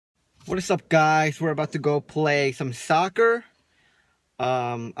What is up, guys? We're about to go play some soccer.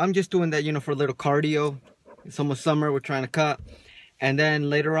 I'm just doing that, for a little cardio. It's almost summer. We're trying to cut. And then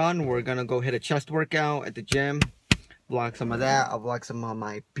later on, we're going to go hit a chest workout at the gym. Vlog some of that. I'll vlog some of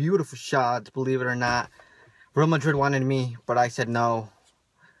my beautiful shots. Believe it or not, Real Madrid wanted me, but I said no.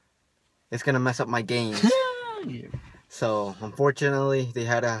 It's going to mess up my games. Yeah. So, unfortunately, they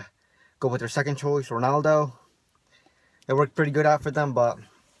had to go with their second choice, Ronaldo. It worked pretty good out for them, but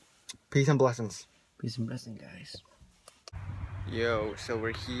peace and blessings. Peace and blessing, guys. Yo, so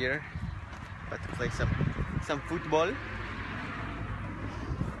we're here about to play some football.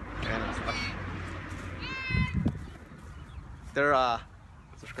 And they're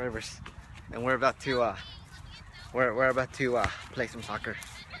subscribers, and we're about to play some soccer.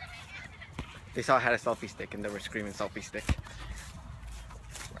 They saw I had a selfie stick and they were screaming selfie stick.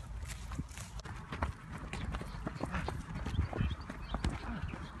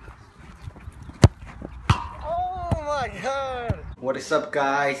 Oh my god! What is up,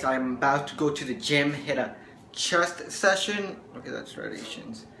 guys? I'm about to go to the gym, hit a chest session. Look at that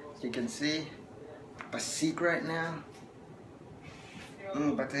striations. As you can see, basic right now.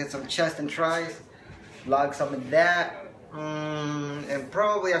 About to hit some chest and tries, vlog some of that. And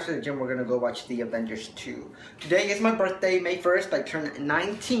probably after the gym we're gonna go watch the Avengers 2. Today is my birthday, May 1st. I turned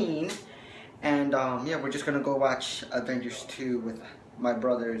 19. And yeah, we're just gonna go watch Avengers 2 with my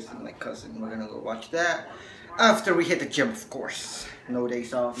brothers and my cousin. We're gonna go watch that after we hit the gym, of course. No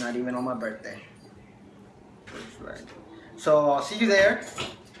days off, not even on my birthday. Right. So I'll see you there,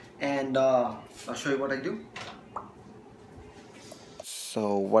 and I'll show you what I do.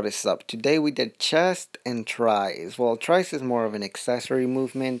 So what is up? Today we did chest and tries. Well, tries is more of an accessory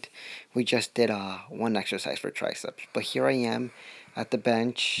movement. We just did one exercise for triceps. But here I am at the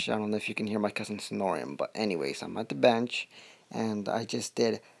bench. I don't know if you can hear my cousin snoring, but anyways, I'm at the bench and I just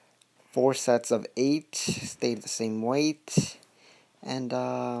did 4 sets of 8, stayed the same weight, and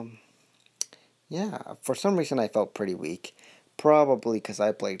yeah, for some reason I felt pretty weak. Probably because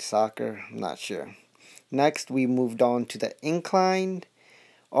I played soccer, I'm not sure. Next we moved on to the incline.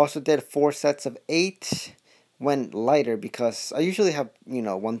 Also did 4 sets of 8. Went lighter because I usually have,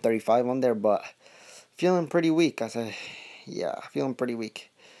 135 on there, but feeling pretty weak. Feeling pretty weak.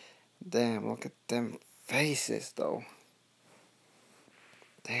 Damn, look at them faces though.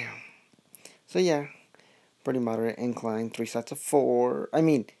 Damn. So yeah, pretty moderate incline. 3 sets of 4.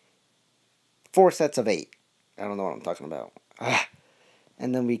 4 sets of 8. I don't know what I'm talking about.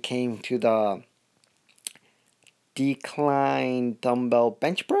 And then we came to the decline dumbbell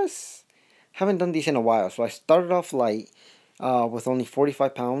bench press. Haven't done these in a while, so I started off light with only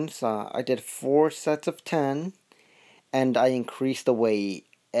 45 pounds. I did 4 sets of 10, and I increased the weight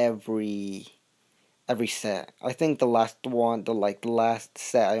every set. I think the last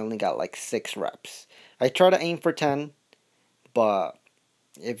set I only got like 6 reps. I try to aim for 10, but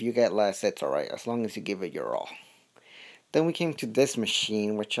if you get less, it's alright, as long as you give it your all. Then we came to this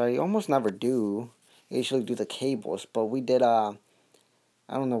machine, which I almost never do. I usually do the cables, but we did I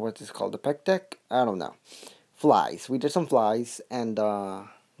don't know what this is called, the pec deck? I don't know. Flies. We did some flies, and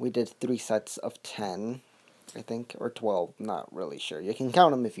we did 3 sets of 10, I think, or 12, not really sure. You can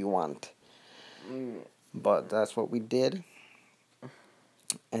count them if you want. But that's what we did.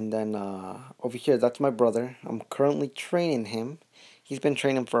 And then over here, that's my brother. I'm currently training him. He's been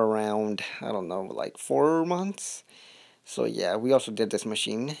training for around, I don't know, like 4 months. So yeah, we also did this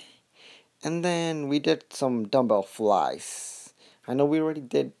machine. And then we did some dumbbell flies. I know we already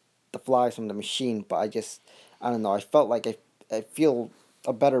did the flies from the machine, but I don't know, I felt like I feel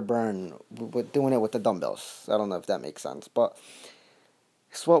a better burn with doing it with the dumbbells. I don't know if that makes sense, but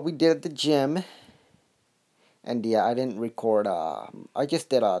it's what we did at the gym. And yeah, I didn't record, I just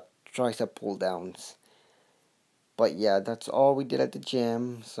did tricep pull downs. But yeah, that's all we did at the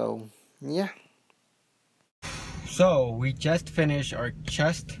gym, so yeah. So we just finished our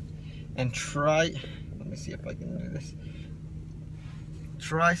chest and let me see if I can do this.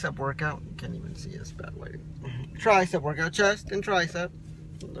 Tricep workout. You can't even see this bad lighting. Tricep workout, chest and tricep.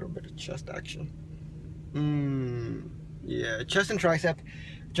 A little bit of chest action. Yeah, chest and tricep.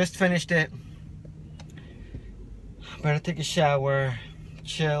 Just finished it. Better take a shower,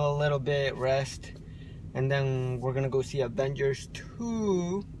 chill a little bit, rest, and then we're gonna go see Avengers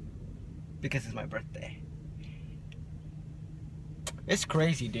 2 because it's my birthday. It's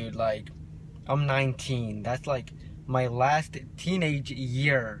crazy, dude. Like, I'm 19. That's like my last teenage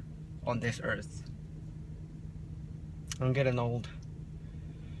year on this earth. I'm getting old.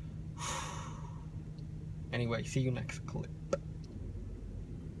 Anyway, see you next clip.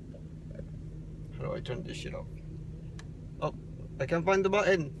 How do I turn this shit off? Oh, I can't find the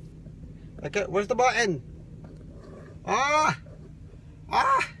button. Okay, where's the button? Ah!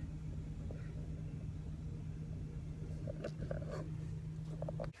 Ah!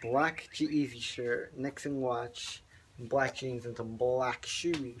 Black G-Eazy shirt, Nixon watch, black jeans and some black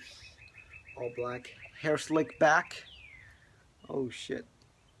shoes. All black. Hair slick back. Oh shit.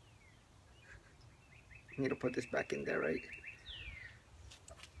 Need to put this back in there, right?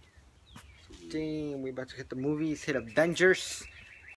 Damn, we about to hit the movies, hit Avengers.